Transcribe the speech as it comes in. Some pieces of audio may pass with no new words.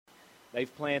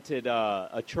They've planted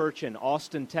a church in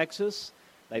Austin, Texas.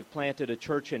 They've planted a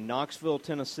church in Knoxville,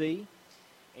 Tennessee.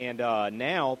 And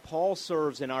now Paul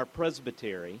serves in our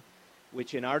presbytery,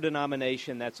 which in our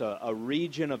denomination, that's a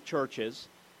region of churches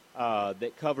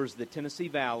that covers the Tennessee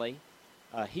Valley.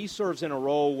 He serves in a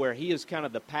role where he is kind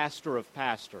of the pastor of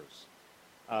pastors.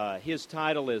 His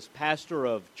title is Pastor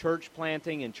of Church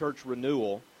Planting and Church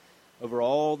Renewal over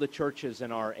all the churches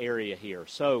in our area here.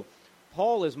 So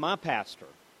Paul is my pastor.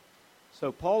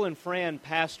 So Paul and Fran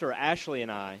pastor Ashley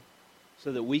and I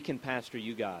so that we can pastor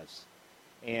you guys.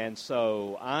 And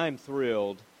so I'm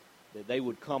thrilled that they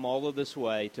would come all of this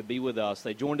way to be with us.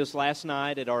 They joined us last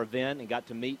night at our event and got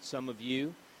to meet some of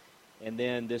you. And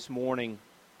then this morning,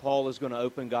 Paul is going to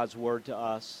open God's Word to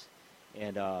us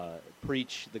and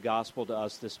preach the gospel to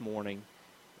us this morning.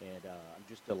 And I'm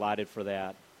just delighted for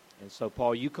that. And so,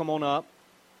 Paul, you come on up.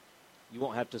 You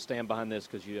won't have to stand behind this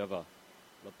because you have a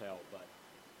lapel, but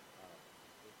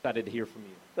excited to hear from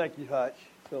you. Thank you, Hutch,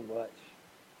 so much.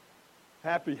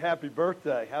 Happy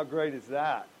birthday. How great is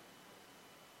that?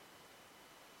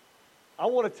 I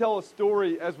want to tell a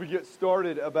story as we get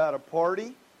started about a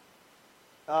party.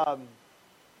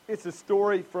 It's a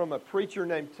story from a preacher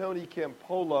named Tony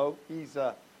Campolo. He's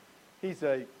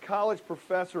a college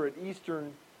professor at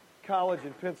Eastern College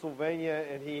in Pennsylvania,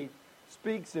 and he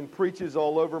speaks and preaches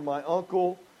all over. My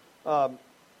uncle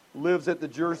lives at the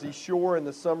Jersey Shore in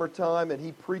the summertime, and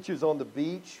he preaches on the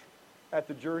beach at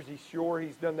the Jersey Shore.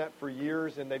 He's done that for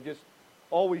years, and they've just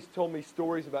always told me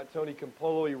stories about Tony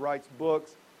Campolo. He writes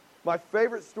books. My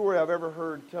favorite story I've ever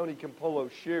heard Tony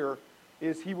Campolo share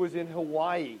is he was in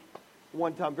Hawaii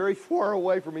one time, very far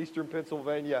away from Eastern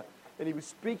Pennsylvania, and he was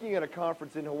speaking at a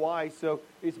conference in Hawaii. So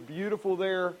it's beautiful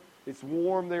there, it's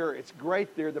warm there, it's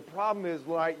great there. The problem is,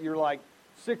 you're like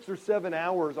 6 or 7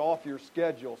 hours off your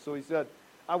schedule. So he said,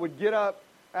 I would get up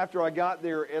after I got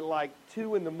there at like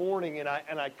 2 in the morning, and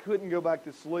I couldn't go back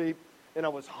to sleep, and I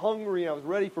was hungry, and I was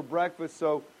ready for breakfast.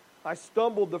 So I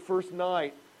stumbled the first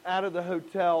night out of the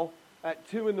hotel at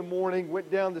 2 in the morning, went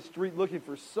down the street looking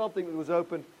for something that was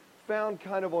open, found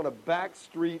kind of on a back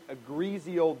street a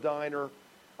greasy old diner.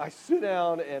 I sit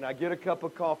down and I get a cup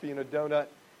of coffee and a donut,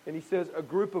 and he says a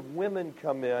group of women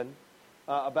come in,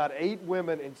 about 8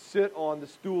 women, and sit on the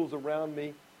stools around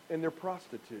me, and they're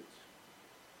prostitutes.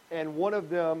 And one of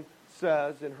them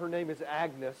says, and her name is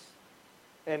Agnes,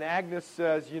 and Agnes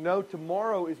says,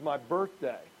 tomorrow is my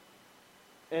birthday.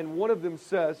 And one of them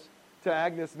says to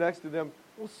Agnes next to them,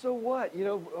 well, so what?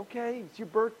 Okay, it's your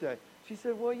birthday. She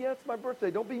said, well, yeah, it's my birthday.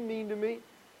 Don't be mean to me.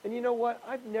 And you know what?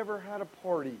 I've never had a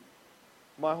party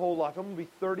my whole life. I'm going to be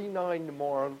 39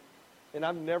 tomorrow, and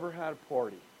I've never had a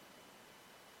party.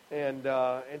 And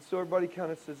so everybody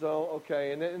kind of says, oh,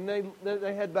 okay. And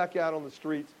they head back out on the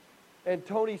streets. And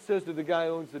Tony says to the guy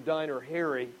who owns the diner,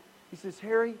 Harry, he says,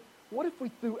 Harry, what if we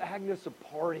threw Agnes a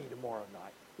party tomorrow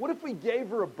night? What if we gave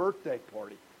her a birthday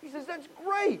party? He says, that's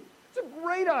great. It's a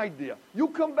great idea. You'll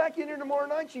come back in here tomorrow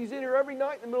night? She's in here every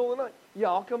night in the middle of the night. Yeah,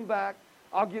 I'll come back.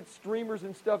 I'll get streamers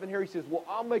and stuff. And Harry says, well,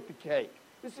 I'll make the cake.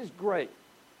 This is great.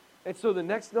 And so the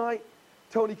next night,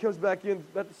 Tony comes back in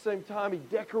at the same time. He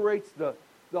decorates the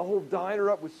whole diner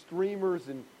up with streamers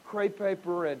and crepe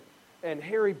paper. And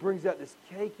Harry brings out this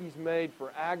cake he's made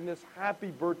for Agnes.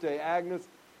 Happy birthday, Agnes.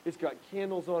 It's got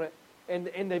candles on it.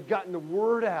 And they've gotten the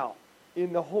word out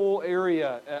in the whole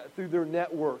area through their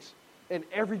networks. And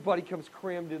everybody comes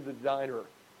crammed into the diner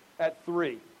at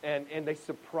 3. And they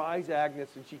surprise Agnes,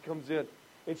 and she comes in.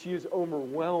 And she is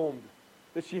overwhelmed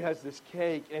that she has this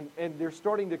cake. And they're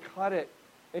starting to cut it.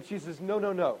 And she says,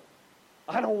 no.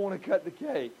 I don't want to cut the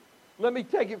cake. Let me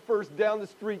take it first down the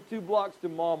street 2 blocks to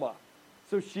Mama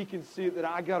so she can see that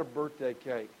I got a birthday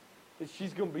cake. And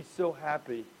she's going to be so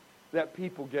happy that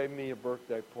people gave me a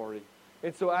birthday party.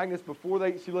 And so Agnes, before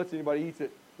she lets anybody eat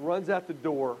it, runs out the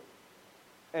door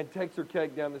and takes her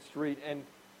cake down the street. And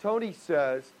Tony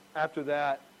says, after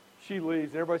that, she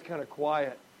leaves, and everybody's kind of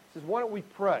quiet. He says, why don't we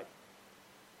pray?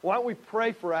 Why don't we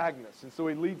pray for Agnes? And so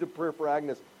he leads a prayer for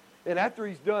Agnes. And after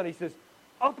he's done, he says,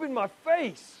 up in my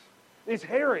face is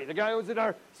Harry, the guy who was at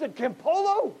our, said,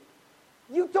 Campolo,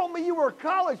 you told me you were a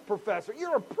college professor.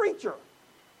 You're a preacher.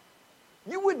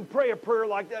 You wouldn't pray a prayer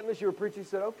like that unless you were a preacher. He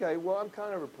said, okay, well, I'm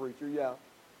kind of a preacher, yeah.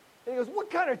 And he goes,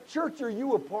 what kind of church are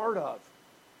you a part of?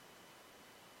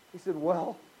 He said,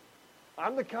 well,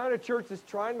 I'm the kind of church that's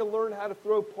trying to learn how to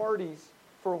throw parties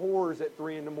for whores at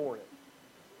 3 in the morning.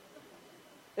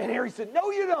 And Harry said,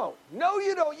 no, you don't. No,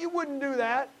 you don't. You wouldn't do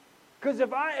that. Because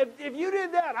if you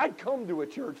did that, I'd come to a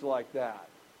church like that.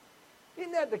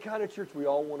 Isn't that the kind of church we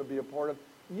all want to be a part of?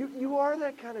 You are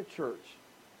that kind of church.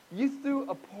 You threw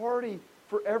a party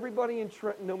for everybody in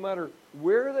Trenton, no matter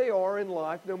where they are in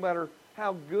life, no matter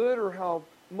how good or how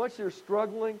much they're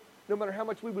struggling, no matter how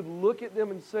much we would look at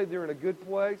them and say they're in a good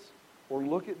place, or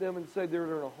look at them and say they're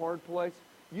in a hard place.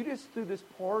 You just threw this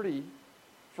party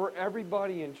for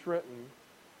everybody in Trenton.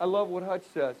 I love what Hutch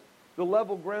says. The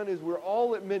level ground is we're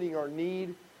all admitting our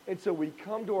need, and so we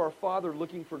come to our Father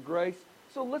looking for grace.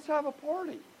 So let's have a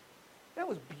party. That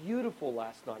was beautiful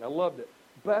last night. I loved it.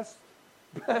 Best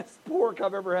pork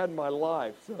I've ever had in my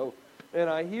life. And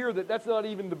I hear that that's not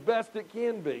even the best it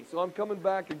can be. So I'm coming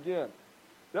back again.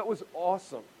 That was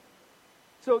awesome.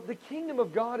 So the kingdom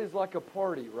of God is like a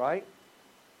party, right?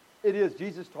 It is.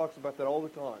 Jesus talks about that all the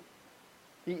time.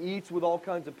 He eats with all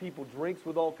kinds of people, drinks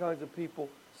with all kinds of people,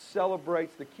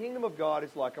 celebrates. The kingdom of God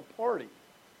is like a party.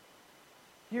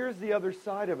 Here's the other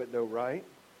side of it, though, right?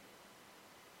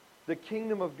 The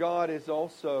kingdom of God is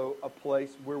also a place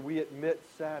where we admit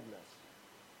sadness,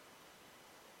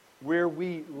 where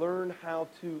we learn how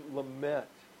to lament.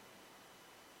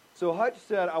 So Hutch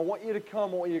said, I want you to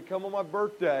come on my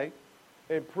birthday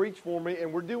and preach for me.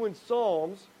 And we're doing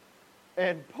Psalms.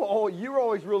 And Paul, you're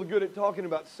always really good at talking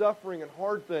about suffering and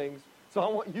hard things, so I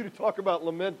want you to talk about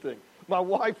lamenting. My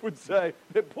wife would say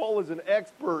that Paul is an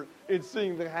expert in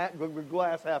seeing the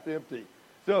glass half empty.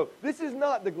 So this is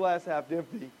not the glass half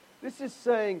empty. This is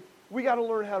saying we got to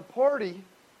learn how to party,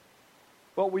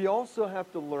 but we also have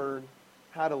to learn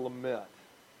how to lament,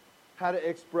 how to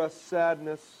express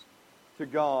sadness to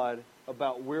God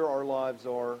about where our lives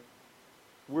are,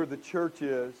 where the church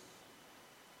is,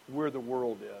 where the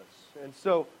world is. And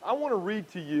so I want to read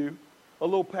to you a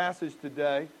little passage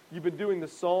today. You've been doing the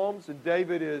Psalms, and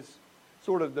David is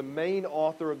sort of the main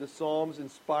author of the Psalms,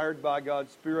 inspired by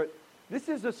God's Spirit. This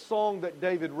is a song that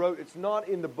David wrote. It's not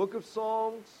in the book of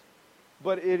Psalms,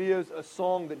 but it is a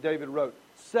song that David wrote.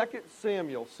 2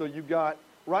 Samuel. So you got,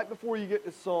 right before you get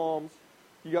to Psalms,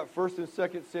 you got 1st and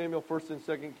 2nd Samuel, 1st and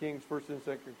 2nd Kings, 1st and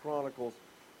 2nd Chronicles,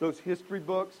 those history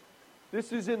books.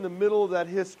 This is in the middle of that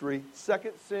history, 2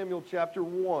 Samuel chapter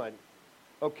 1,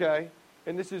 okay?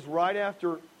 And this is right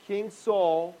after King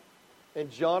Saul and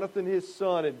Jonathan, his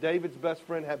son, and David's best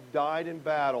friend have died in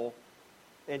battle.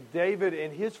 And David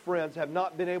and his friends have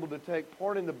not been able to take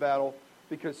part in the battle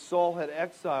because Saul had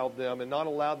exiled them and not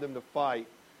allowed them to fight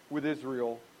with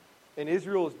Israel. And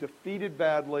Israel is defeated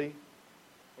badly,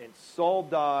 and Saul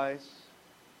dies.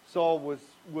 Saul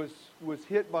was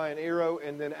hit by an arrow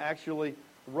and then actually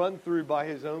run through by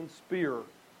his own spear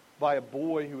by a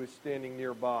boy who is standing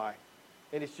nearby.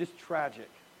 And it's just tragic.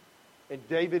 And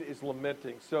David is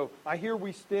lamenting. So I hear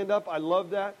we stand up. I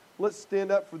love that. Let's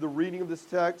stand up for the reading of this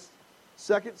text.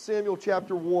 2 Samuel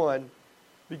chapter 1,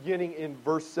 beginning in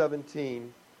verse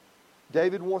 17.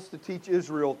 David wants to teach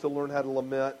Israel to learn how to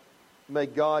lament. May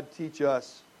God teach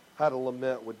us how to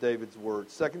lament with David's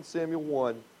words. 2 Samuel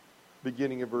 1,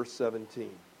 beginning in verse 17.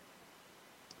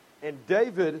 And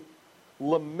David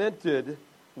lamented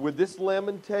with this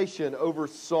lamentation over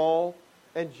Saul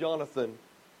and Jonathan,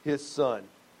 his son.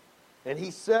 And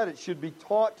he said it should be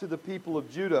taught to the people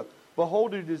of Judah.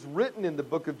 Behold, it is written in the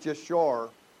book of Jeshar.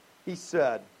 He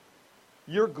said,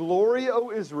 Your glory,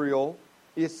 O Israel,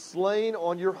 is slain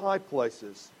on your high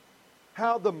places.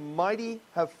 How the mighty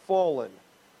have fallen.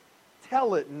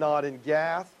 Tell it not in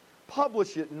Gath.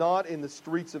 Publish it not in the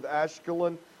streets of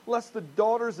Ashkelon, lest the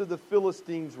daughters of the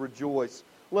Philistines rejoice,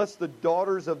 lest the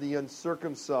daughters of the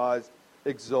uncircumcised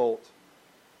exult.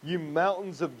 You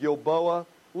mountains of Gilboa,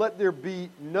 let there be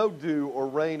no dew or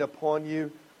rain upon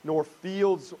you, nor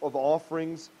fields of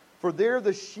offerings. For there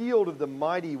the shield of the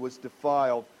mighty was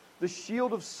defiled, the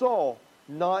shield of Saul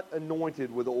not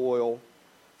anointed with oil.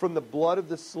 From the blood of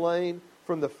the slain,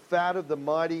 from the fat of the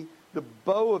mighty, the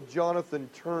bow of Jonathan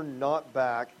turned not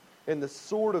back, and the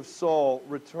sword of Saul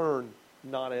returned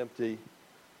not empty.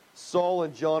 Saul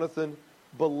and Jonathan,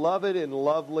 beloved and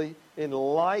lovely, in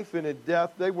life and in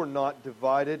death, they were not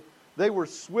divided. They were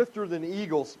swifter than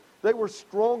eagles. They were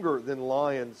stronger than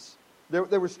lions.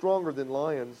 They were stronger than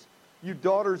lions. You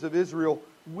daughters of Israel,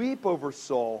 weep over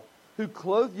Saul, who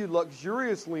clothed you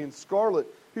luxuriously in scarlet,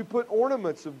 who put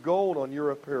ornaments of gold on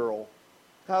your apparel.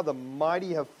 How the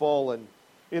mighty have fallen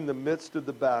in the midst of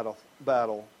the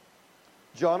battle.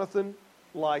 Jonathan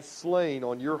lies slain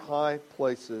on your high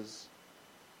places.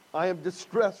 I am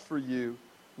distressed for you,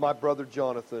 my brother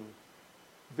Jonathan.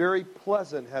 Very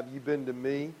pleasant have you been to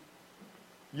me.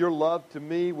 Your love to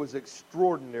me was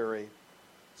extraordinary,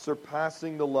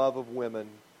 surpassing the love of women.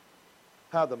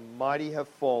 How the mighty have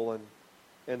fallen,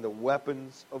 and the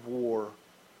weapons of war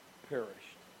perished.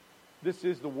 This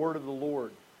is the word of the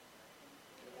Lord.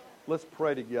 Let's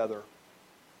pray together.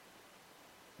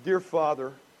 Dear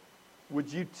Father,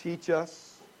 would you teach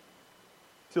us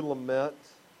to lament.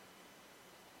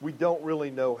 We don't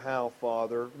really know how,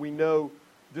 Father. We know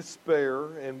despair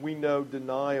and we know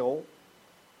denial.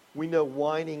 We know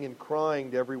whining and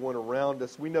crying to everyone around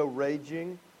us. We know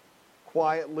raging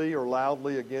quietly or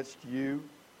loudly against you.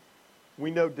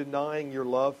 We know denying your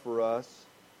love for us.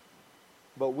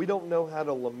 But we don't know how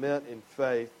to lament in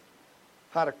faith,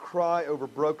 how to cry over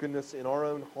brokenness in our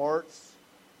own hearts,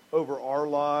 over our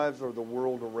lives or the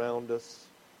world around us.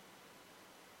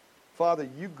 Father,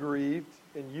 you grieved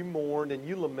and you mourned and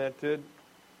you lamented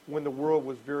when the world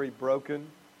was very broken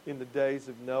in the days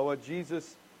of Noah.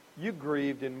 Jesus, you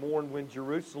grieved and mourned when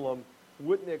Jerusalem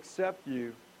wouldn't accept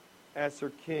you as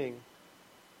her king.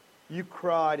 You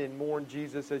cried and mourned,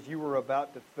 Jesus, as you were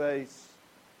about to face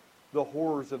the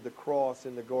horrors of the cross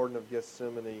in the Garden of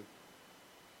Gethsemane.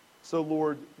 So,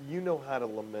 Lord, you know how to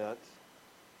lament.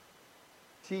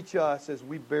 Teach us as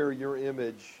we bear your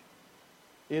image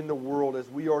in the world, as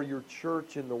we are your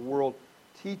church in the world.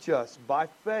 Teach us by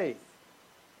faith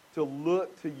to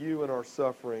look to you in our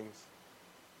sufferings,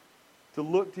 to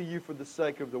look to you for the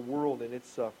sake of the world and its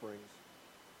sufferings,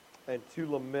 and to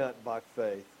lament by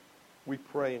faith. We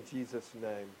pray in Jesus'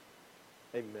 name.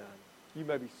 Amen. You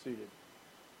may be seated.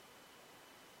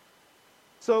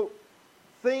 So,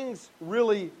 things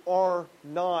really are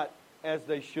not as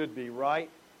they should be, right?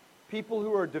 People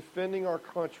who are defending our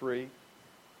country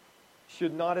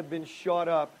should not have been shot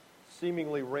up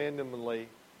seemingly randomly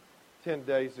 10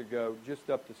 days ago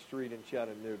just up the street in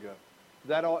Chattanooga.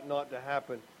 That ought not to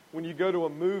happen. When you go to a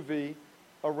movie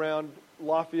around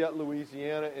Lafayette,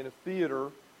 Louisiana in a theater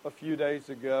a few days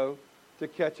ago to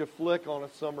catch a flick on a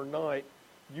summer night,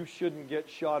 you shouldn't get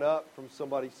shot up from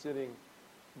somebody sitting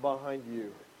behind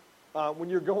you. When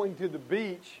you're going to the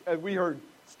beach, as we heard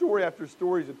story after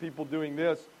stories of people doing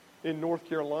this in North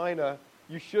Carolina,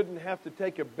 you shouldn't have to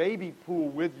take a baby pool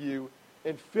with you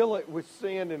and fill it with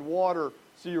sand and water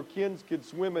so your kids could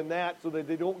swim in that so that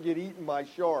they don't get eaten by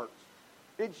sharks.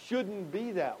 It shouldn't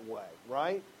be that way,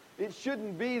 right? It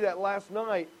shouldn't be that last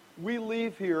night we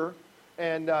leave here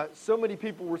and so many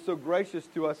people were so gracious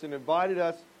to us and invited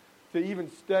us to even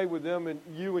stay with them and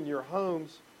you in your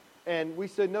homes. And we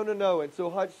said, no. And so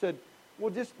Hutch said, well,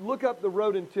 just look up the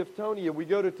road in Tiftonia. We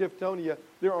go to Tiftonia.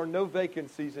 There are no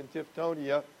vacancies in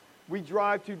Tiftonia. We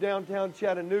drive to downtown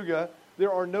Chattanooga.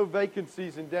 There are no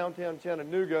vacancies in downtown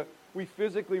Chattanooga. We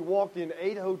physically walked in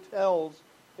 8 hotels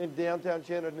in downtown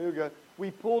Chattanooga.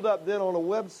 We pulled up then on a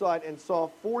website and saw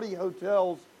 40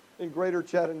 hotels in greater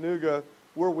Chattanooga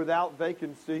were without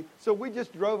vacancy. So we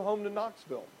just drove home to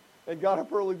Knoxville and got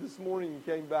up early this morning and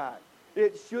came back.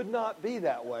 It should not be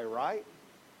that way, right?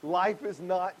 Life is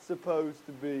not supposed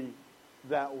to be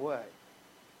that way.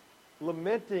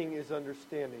 Lamenting is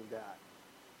understanding that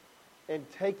and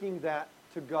taking that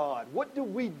to God. What do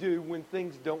we do when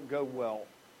things don't go well?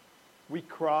 We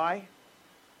cry,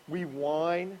 we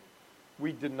whine,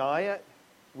 we deny it,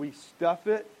 we stuff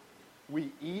it, we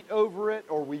eat over it,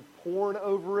 or we porn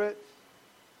over it,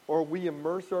 or we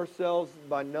immerse ourselves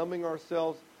by numbing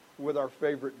ourselves with our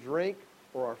favorite drink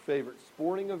or our favorite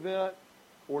sporting event,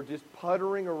 or just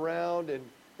puttering around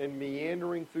and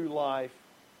meandering through life.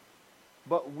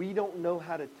 But we don't know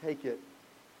how to take it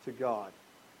to God.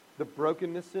 The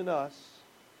brokenness in us,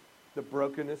 the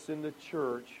brokenness in the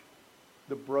church,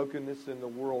 the brokenness in the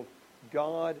world.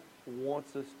 God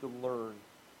wants us to learn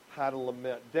how to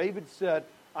lament. David said,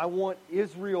 I want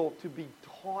Israel to be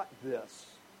taught this.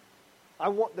 I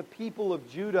want the people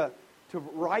of Judah to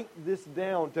write this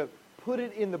down, to put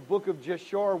it in the book of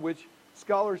Jeshar, which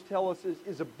scholars tell us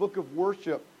is a book of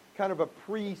worship, kind of a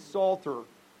pre-Psalter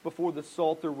before the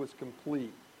Psalter was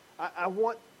complete. I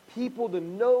want people to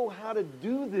know how to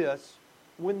do this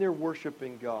when they're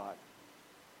worshiping God.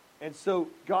 And so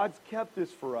God's kept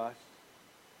this for us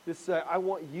to say, I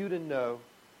want you to know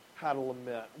how to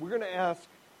lament. We're going to ask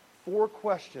 4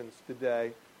 questions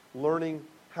today, learning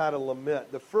how to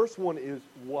lament. The first one is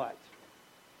what?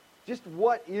 Just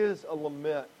what is a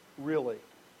lament, really?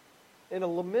 And a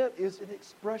lament is an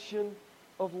expression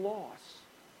of loss.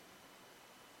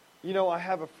 You know, I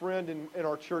have a friend in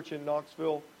our church in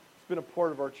Knoxville. He's been a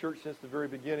part of our church since the very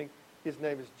beginning. His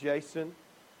name is Jason.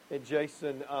 And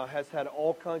Jason has had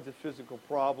all kinds of physical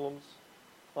problems.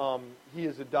 He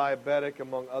is a diabetic,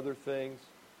 among other things.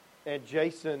 And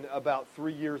Jason, about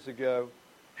 3 years ago,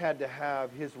 had to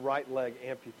have his right leg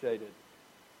amputated.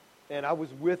 And I was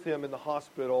with him in the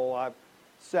hospital. I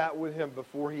sat with him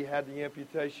before he had the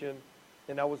amputation,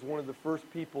 and I was one of the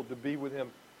first people to be with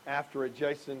him after it.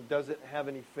 Jason doesn't have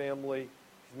any family.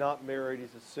 He's not married.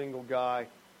 He's a single guy.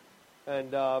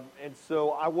 And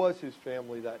so I was his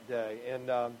family that day. And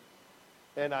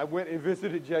And I went and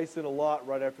visited Jason a lot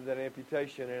right after that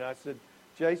amputation. And I said,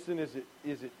 Jason, is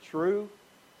it true?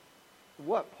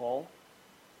 What, Paul?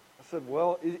 I said,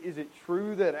 well, is it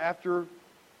true that after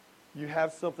you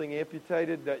have something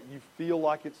amputated that you feel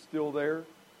like it's still there?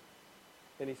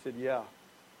 And he said, yeah,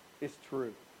 it's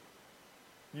true.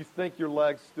 You think your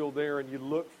leg's still there, and you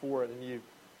look for it, and you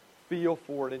feel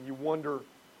for it, and you wonder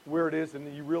where it is, and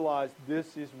then you realize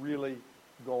this is really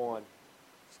gone.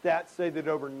 Stats say that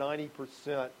over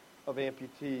 90% of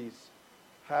amputees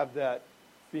have that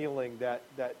feeling, that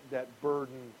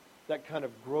burden, that kind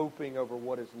of groping over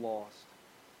what is lost.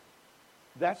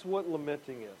 That's what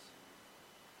lamenting is.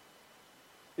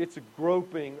 It's a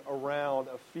groping around,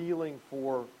 a feeling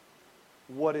for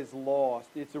what is lost.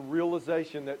 It's a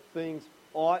realization that things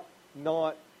ought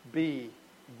not be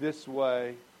this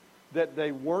way, that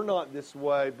they were not this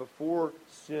way before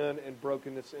sin and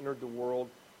brokenness entered the world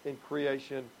in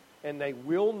creation, and they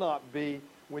will not be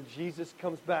when Jesus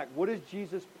comes back. What does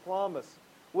Jesus promise?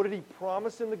 What did he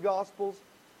promise in the Gospels?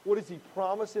 What does he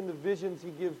promise in the visions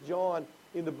he gives John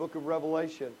in the book of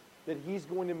Revelation? That he's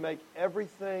going to make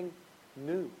everything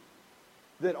new.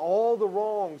 That all the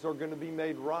wrongs are going to be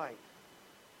made right.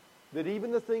 That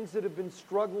even the things that have been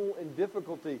struggle and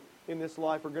difficulty in this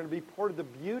life are going to be part of the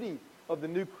beauty of the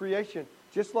new creation.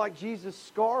 Just like Jesus'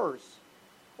 scars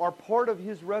are part of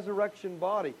his resurrection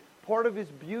body. Part of his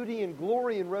beauty and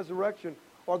glory and resurrection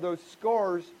are those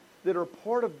scars that are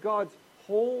part of God's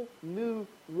whole new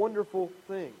wonderful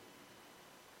thing.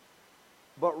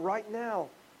 But right now,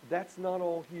 that's not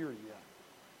all here yet.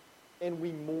 And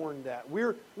we mourn that.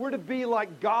 We're to be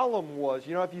like Gollum was.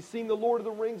 You know, if you've seen the Lord of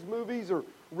the Rings movies or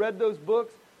read those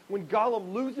books, when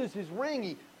Gollum loses his ring,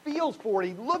 he feels for it,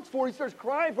 he looks for it, he starts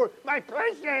crying for it. My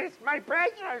precious, my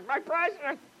precious, my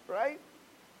precious, right?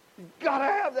 He's got to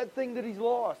have that thing that he's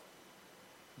lost.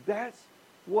 That's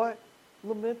what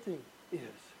lamenting is.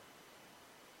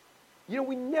 You know,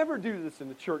 we never do this in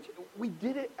the church. We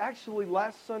did it actually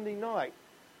last Sunday night.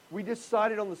 We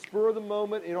decided on the spur of the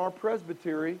moment in our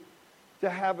presbytery to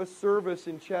have a service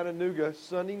in Chattanooga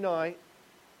Sunday night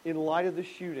in light of the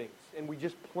shootings. And we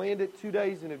just planned it 2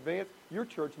 days in advance. Your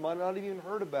church might not have even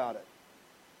heard about it.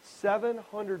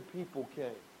 700 people came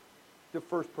to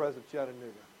First Pres of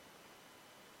Chattanooga.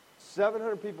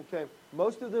 700 people came.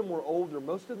 Most of them were older.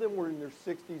 Most of them were in their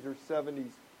 60s or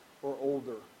 70s or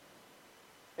older.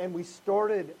 And we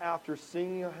started after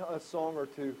singing a song or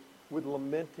two with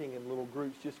lamenting in little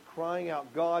groups, just crying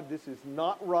out, God, this is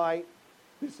not right.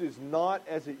 This is not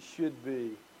as it should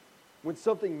be. When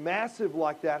something massive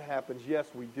like that happens, yes,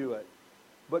 we do it.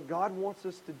 But God wants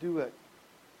us to do it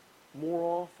more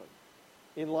often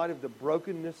in light of the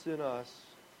brokenness in us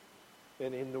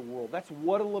and in the world. That's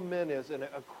what a lament is, and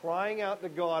a crying out to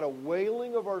God, a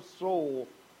wailing of our soul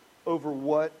over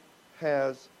what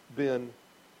has been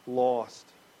lost.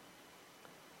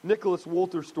 Nicholas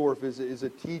Wolterstorff is a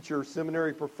teacher,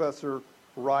 seminary professor,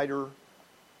 writer,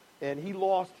 and he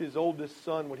lost his oldest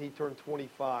son when he turned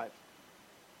 25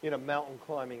 in a mountain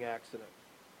climbing accident.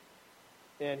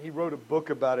 And he wrote a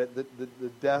book about it, the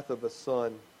death of a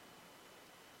son.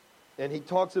 And he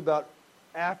talks about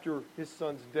after his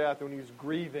son's death, when he was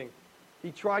grieving,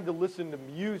 he tried to listen to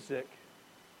music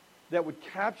that would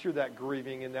capture that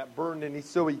grieving and that burden. And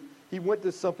he went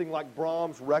to something like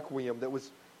Brahms' Requiem that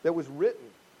was written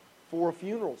for a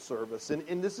funeral service.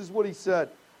 And this is what he said: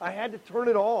 I had to turn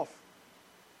it off.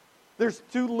 There's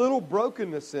too little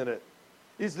brokenness in it.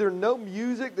 Is there no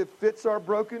music that fits our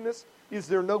brokenness? Is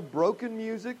there no broken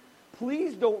music?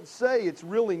 Please don't say it's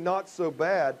really not so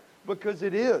bad, because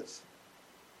it is.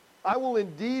 I will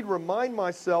indeed remind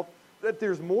myself that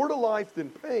there's more to life than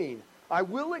pain. I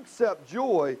will accept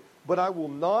joy, but I will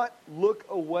not look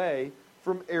away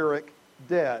from Eric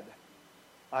dead.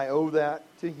 I owe that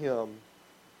to him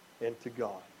and to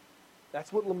God.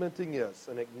 That's what lamenting is,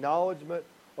 an acknowledgement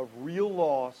of real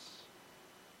loss,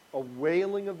 a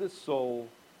wailing of the soul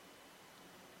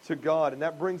to God. And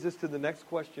that brings us to the next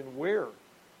question, where?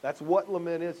 That's what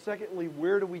lament is. Secondly,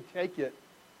 where do we take it?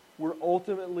 We're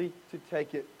ultimately to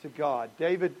take it to God.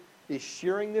 David is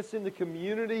sharing this in the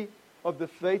community of the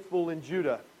faithful in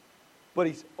Judah, but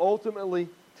he's ultimately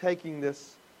taking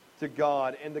this to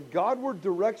God. And the Godward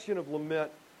direction of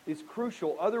lament is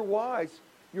crucial. Otherwise,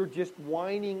 you're just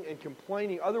whining and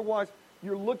complaining. Otherwise,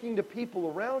 you're looking to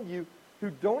people around you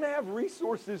who don't have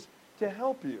resources to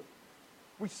help you.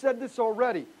 We said this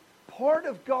already. Part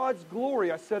of God's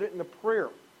glory, I said it in the prayer,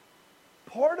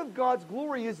 part of God's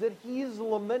glory is that he is a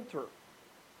lamenter.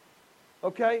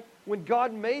 Okay? When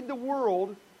God made the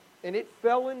world and it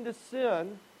fell into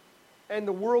sin and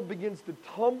the world begins to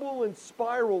tumble and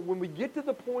spiral, when we get to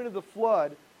the point of the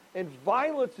flood and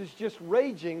violence is just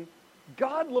raging,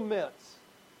 God laments.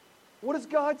 What does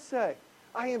God say?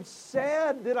 I am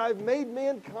sad that I've made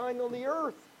mankind on the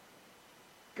earth.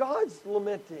 God's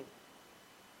lamenting.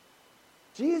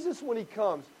 Jesus, when he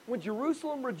comes, when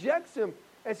Jerusalem rejects him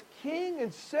as King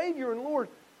and Savior and Lord,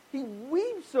 he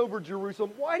weeps over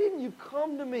Jerusalem. Why didn't you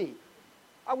come to me?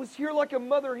 I was here like a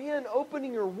mother hen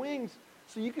opening her wings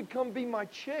so you could come be my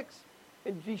chicks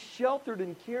and be sheltered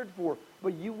and cared for,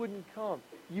 but you wouldn't come.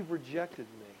 You've rejected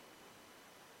me.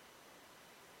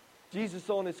 Jesus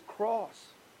on his cross,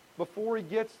 before he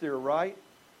gets there, right?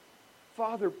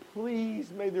 Father,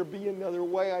 please, may there be another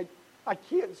way. I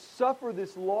can't suffer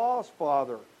this loss,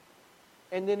 Father.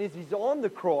 And then as he's on the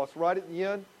cross, right at the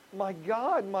end, my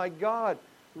God,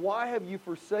 why have you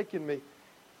forsaken me?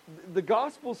 The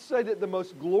Gospels say that the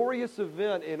most glorious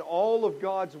event in all of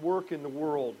God's work in the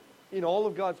world, in all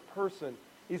of God's person,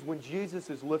 is when Jesus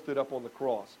is lifted up on the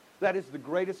cross. That is the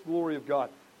greatest glory of God.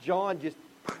 John just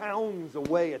pounds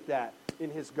away at that in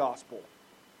his Gospel.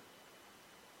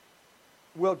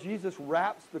 Well, Jesus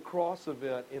wraps the cross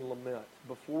event in lament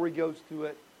before he goes to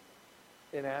it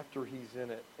and after he's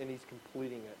in it and he's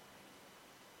completing it.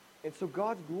 And so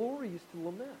God's glory is to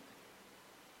lament.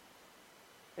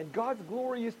 And God's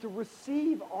glory is to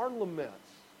receive our laments.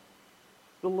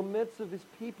 The laments of his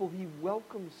people, he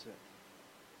welcomes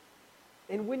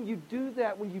it. And when you do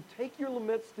that, when you take your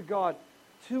laments to God,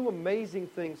 two amazing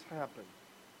things happen.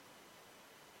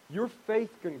 Your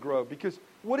faith can grow. Because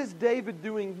what is David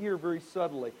doing here very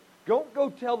subtly? Don't go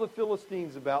tell the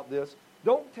Philistines about this.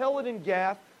 Don't tell it in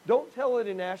Gath. Don't tell it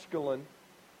in Ashkelon.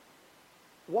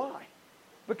 Why?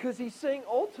 Because he's saying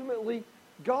ultimately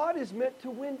God is meant to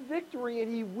win victory,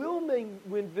 and he will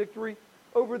win victory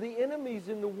over the enemies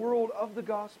in the world of the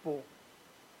gospel.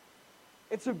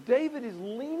 And so David is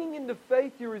leaning into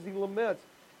faith here as he laments.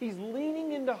 He's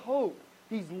leaning into hope.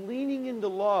 He's leaning into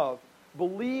love,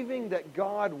 believing that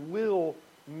God will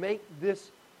make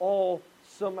this all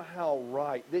somehow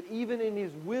right. That even in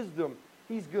his wisdom,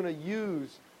 he's going to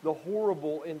use the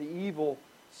horrible and the evil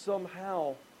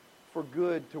somehow for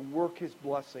good to work his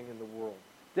blessing in the world.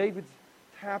 David's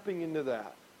tapping into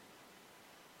that.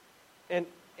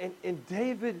 And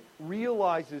David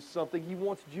realizes something. He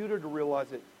wants Judah to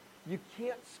realize it. You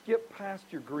can't skip past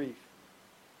your grief.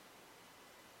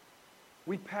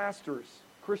 We pastors,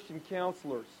 Christian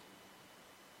counselors,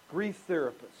 grief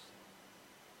therapists,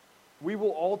 we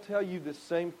will all tell you the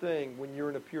same thing when you're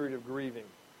in a period of grieving,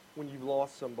 when you've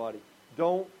lost somebody.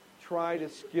 Don't try to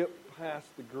skip past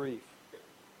the grief.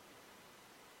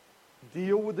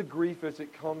 Deal with the grief as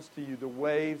it comes to you, the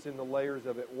waves and the layers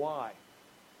of it. Why?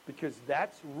 Because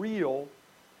that's real,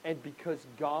 and because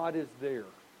God is there.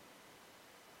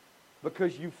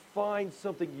 Because you find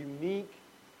something unique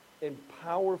and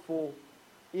powerful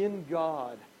in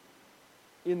God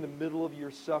in the middle of your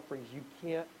sufferings. You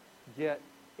can't get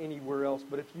anywhere else.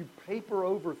 But if you paper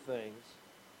over things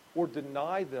or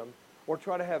deny them or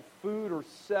try to have food or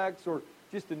sex or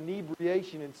just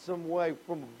inebriation in some way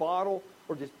from a bottle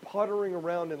or just puttering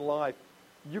around in life,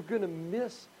 you're going to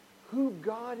miss who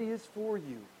God is for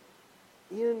you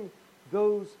in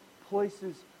those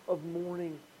places of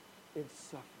mourning and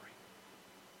suffering.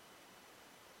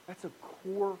 That's a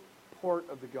core part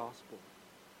of the gospel.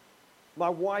 My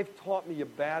wife taught me a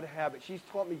bad habit. She's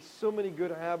taught me so many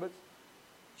good habits.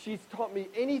 She's taught me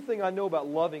anything I know about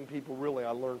loving people, really,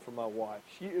 I learned from my wife.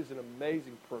 She is an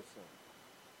amazing person.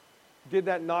 Did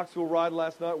that Knoxville ride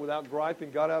last night without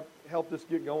griping, got up, helped us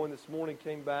get going this morning,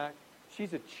 came back.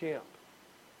 She's a champ.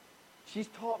 She's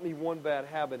taught me one bad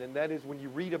habit, and that is when you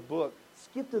read a book,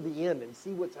 skip to the end and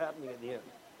see what's happening at the end.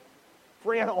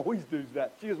 Fran always does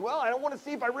that. She goes, well, I don't want to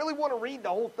see if I really want to read the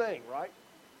whole thing, right?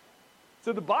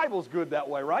 So the Bible's good that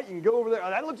way, right? You can go over there, oh,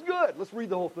 that looks good. Let's read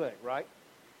the whole thing, right?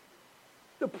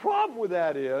 The problem with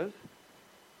that is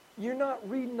you're not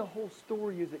reading the whole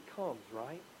story as it comes,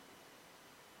 right?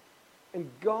 And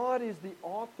God is the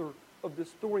author of the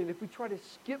story. And if we try to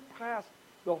skip past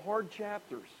the hard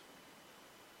chapters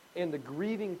and the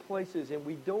grieving places, and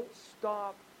we don't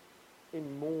stop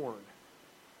and mourn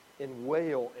and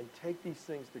wail and take these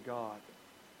things to God,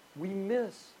 we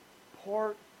miss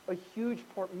a huge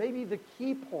part, maybe the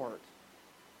key part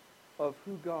of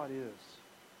who God is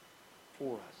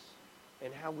for us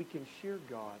and how we can share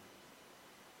God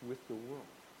with the world.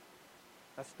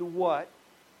 That's the what,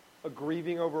 a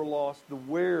grieving over loss. The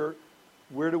where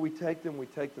do we take them? We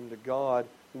take them to God.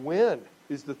 When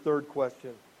is the third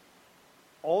question.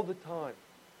 All the time.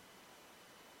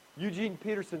 Eugene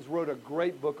Peterson's wrote a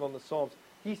great book on the Psalms.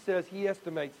 He says he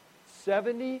estimates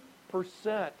 70%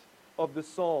 of the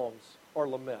Psalms are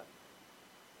lament.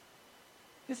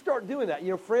 Just start doing that.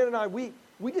 Fran and I, we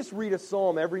just read a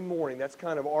psalm every morning. That's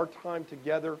kind of our time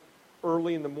together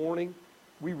early in the morning.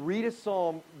 We read a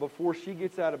psalm before she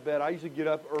gets out of bed. I usually get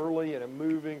up early and I'm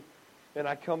moving, and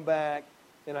I come back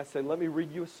and I say, let me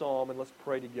read you a psalm and let's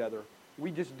pray together.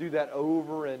 We just do that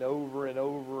over and over and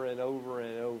over and over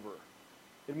and over.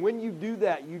 And when you do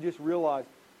that, you just realize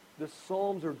the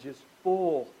Psalms are just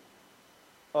full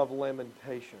of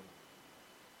lamentation.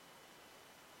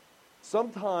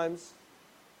 Sometimes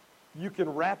you can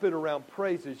wrap it around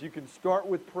praises. You can start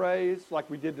with praise like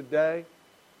we did today,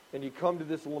 and you come to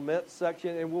this lament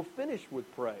section, and we'll finish with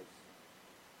praise.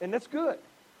 And that's good.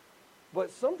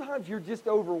 But sometimes you're just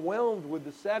overwhelmed with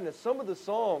the sadness. Some of the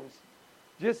songs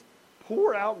just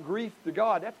pour out grief to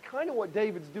God. That's kind of what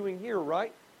David's doing here,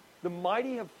 right? The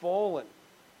mighty have fallen.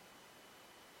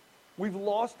 We've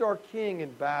lost our king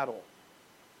in battle.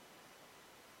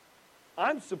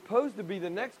 I'm supposed to be the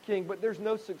next king, but there's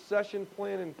no succession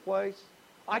plan in place.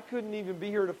 I couldn't even be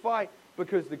here to fight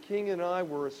because the king and I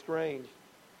were estranged.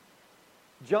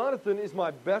 Jonathan is my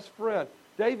best friend.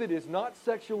 David is not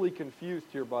sexually confused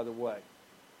here, by the way.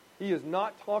 He is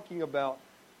not talking about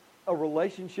a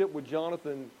relationship with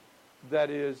Jonathan that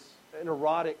is an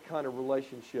erotic kind of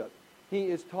relationship. He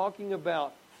is talking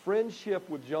about friendship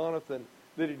with Jonathan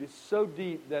that it is so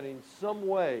deep that in some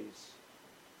ways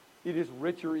it is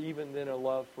richer even than a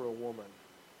love for a woman.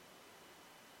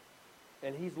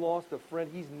 And he's lost a friend.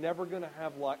 He's never going to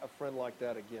have a friend like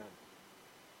that again.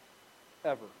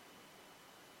 Ever.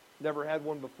 Never had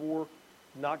one before.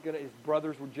 His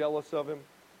brothers were jealous of him.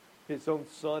 His own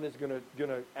son is going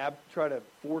to try to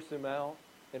force him out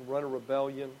and run a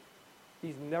rebellion.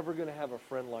 He's never going to have a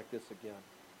friend like this again.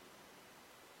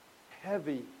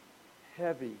 Heavy,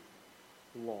 heavy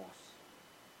loss.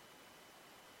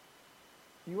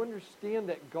 You understand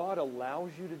that God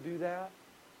allows you to do that?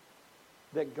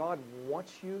 That God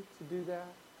wants you to do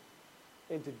that?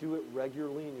 And to do it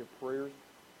regularly in your prayers?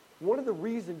 One of the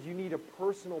reasons you need a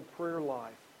personal prayer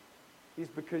life is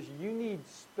because you need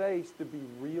space to be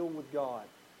real with God.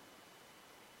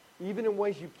 Even in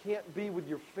ways you can't be with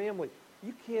your family.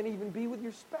 You can't even be with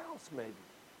your spouse, maybe.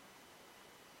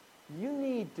 You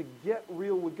need to get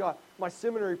real with God. My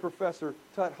seminary professor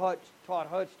taught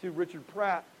Hutch to Richard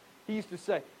Pratt. He used to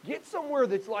say, get somewhere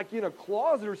that's like in a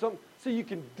closet or something so you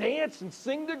can dance and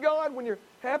sing to God when you're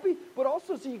happy, but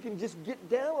also so you can just get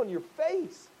down on your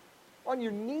face, on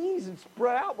your knees and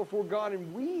spread out before God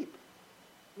and weep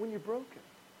when you're broken.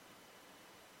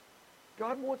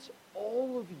 God wants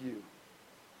all of you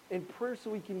in prayer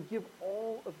so he can give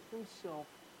all of himself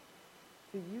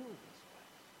to you in this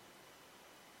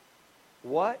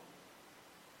way. What?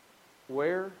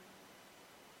 Where?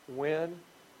 When?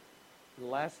 And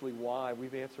lastly, why?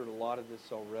 We've answered a lot of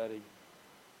this already.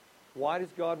 Why does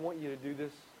God want you to do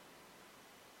this?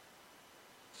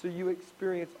 So you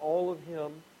experience all of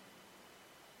him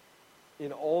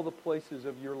in all the places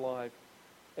of your life,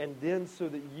 and then so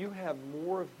that you have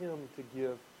more of him to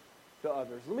give to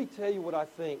others. Let me tell you what I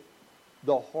think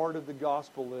the heart of the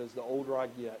gospel is the older I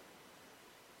get.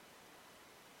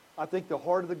 I think the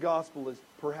heart of the gospel is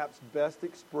perhaps best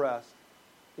expressed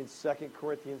in 2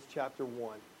 Corinthians chapter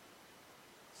 1.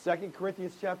 2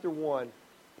 Corinthians chapter 1,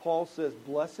 Paul says,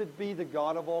 "Blessed be the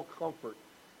God of all comfort,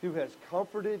 who has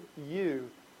comforted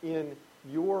you in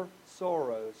your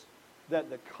sorrows, that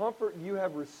the comfort you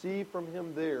have received from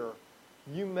him there,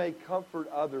 you may comfort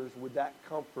others with that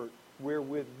comfort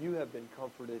wherewith you have been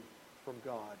comforted from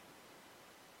God."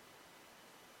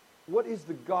 What is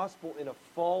the gospel in a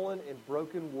fallen and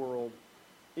broken world,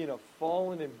 in a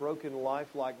fallen and broken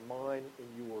life like mine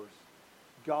and yours?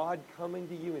 God coming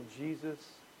to you in Jesus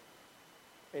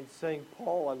and saying,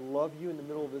 Paul, I love you in the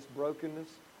middle of this brokenness.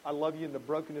 I love you in the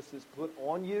brokenness that's put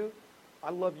on you. I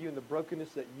love you in the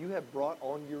brokenness that you have brought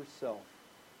on yourself.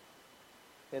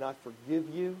 And I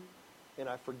forgive you, and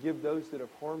I forgive those that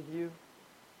have harmed you.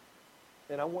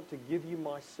 And I want to give you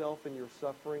myself in your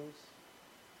sufferings.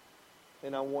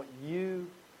 And I want you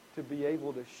to be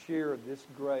able to share this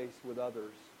grace with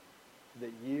others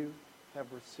that you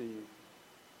have received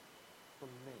from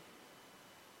me.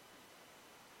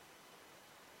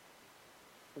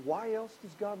 Why else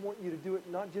does God want you to do it?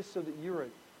 Not just so that you're a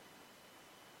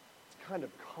kind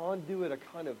of conduit, a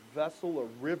kind of vessel, a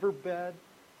riverbed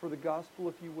for the gospel,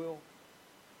 if you will,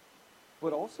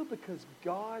 but also because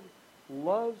God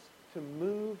loves to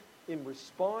move in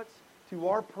response to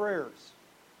our prayers.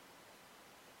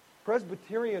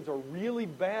 Presbyterians are really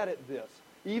bad at this.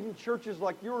 Even churches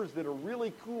like yours that are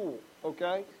really cool,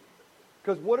 okay?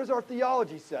 Because what does our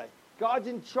theology say? God's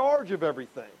in charge of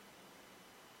everything.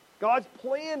 God's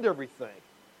planned everything.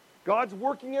 God's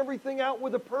working everything out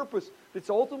with a purpose that's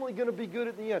ultimately going to be good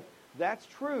at the end. That's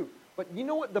true. But you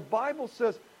know what the Bible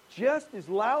says just as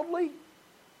loudly?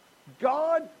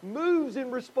 God moves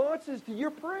in responses to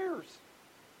your prayers.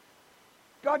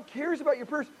 God cares about your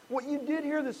prayers. What you did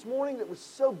here this morning that was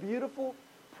so beautiful,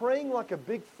 praying like a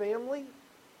big family,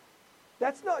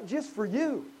 that's not just for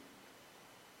you.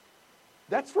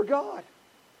 That's for God.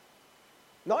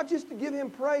 Not just to give Him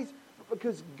praise, but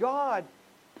because God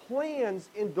plans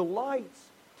and delights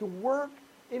to work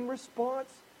in response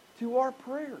to our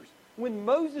prayers. When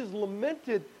Moses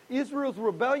lamented Israel's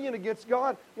rebellion against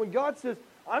God, when God says,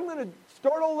 I'm going to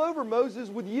start all over, Moses,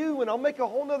 with you, and I'll make a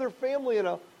whole other family and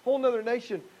a whole other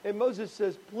nation. And Moses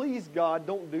says, please, God,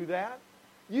 don't do that.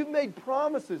 You've made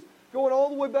promises going all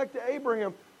the way back to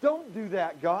Abraham. Don't do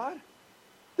that, God.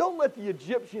 Don't let the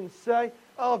Egyptians say,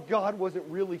 oh, God wasn't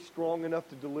really strong enough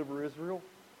to deliver Israel.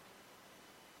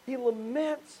 He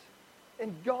laments,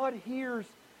 and God hears,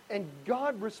 and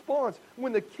God responds.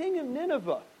 When the king of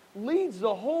Nineveh leads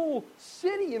the whole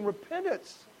city in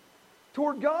repentance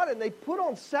toward God, and they put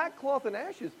on sackcloth and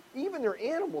ashes, even their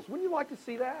animals. Wouldn't you like to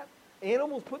see that?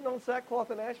 Animals putting on sackcloth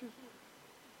and ashes?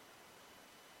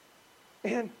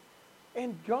 And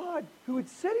God, who had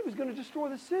said He was going to destroy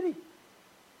the city,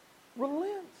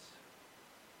 relents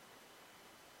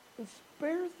and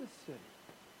spares the city.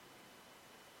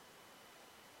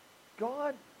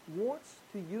 God wants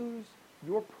to use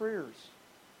your prayers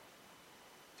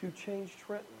to change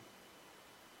Trenton,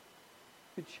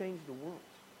 to change the world.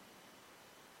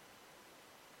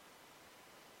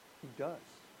 He does.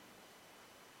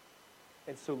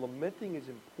 And so lamenting is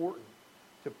important,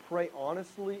 to pray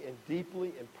honestly and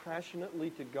deeply and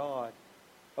passionately to God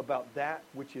about that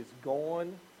which is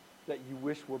gone, that you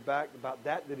wish were back, about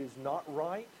that is not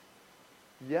right,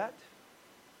 yet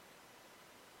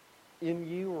in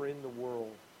you or in the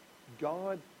world,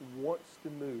 God wants to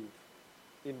move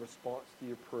in response to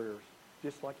your prayers,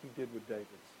 just like He did with David's,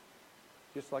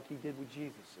 just like He did with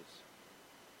Jesus's.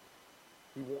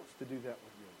 He wants to do that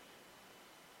with yours.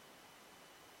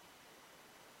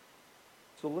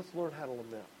 So let's learn how to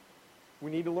lament.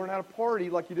 We need to learn how to party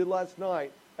like you did last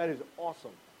night. That is awesome.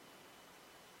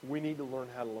 We need to learn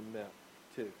how to lament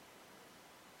too.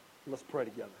 Let's pray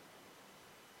together.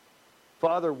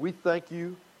 Father, we thank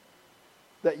You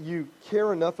that You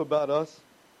care enough about us,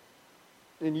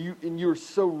 and You're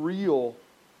so real,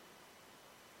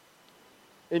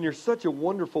 and You're such a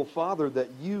wonderful Father that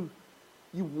You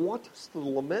want us to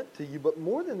lament to You. But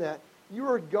more than that,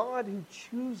 You're a God who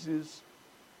chooses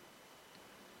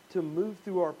to move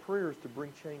through our prayers to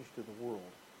bring change to the world.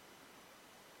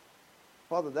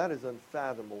 Father, that is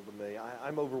unfathomable to me.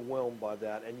 I'm overwhelmed by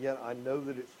that, and yet I know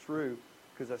that it's true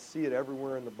because I see it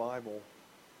everywhere in the Bible,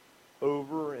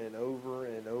 over and over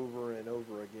and over and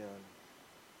over again.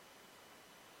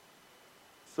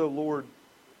 So, Lord,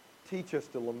 teach us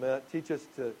to lament. Teach us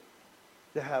to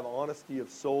have honesty of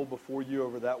soul before You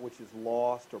over that which is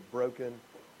lost or broken,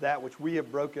 that which we have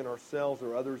broken ourselves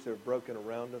or others have broken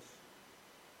around us.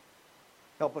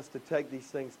 Help us to take these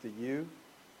things to You,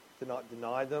 to not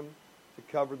deny them, to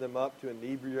cover them up, to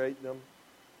inebriate them,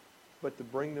 but to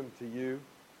bring them to You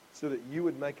so that You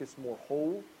would make us more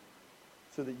whole,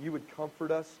 so that You would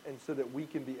comfort us, and so that we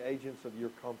can be agents of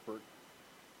Your comfort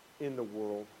in the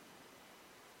world.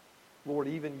 Lord,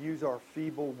 even use our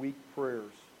feeble, weak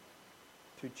prayers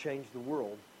to change the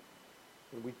world.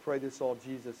 And we pray this all,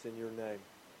 Jesus, in Your name.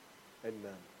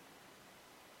 Amen.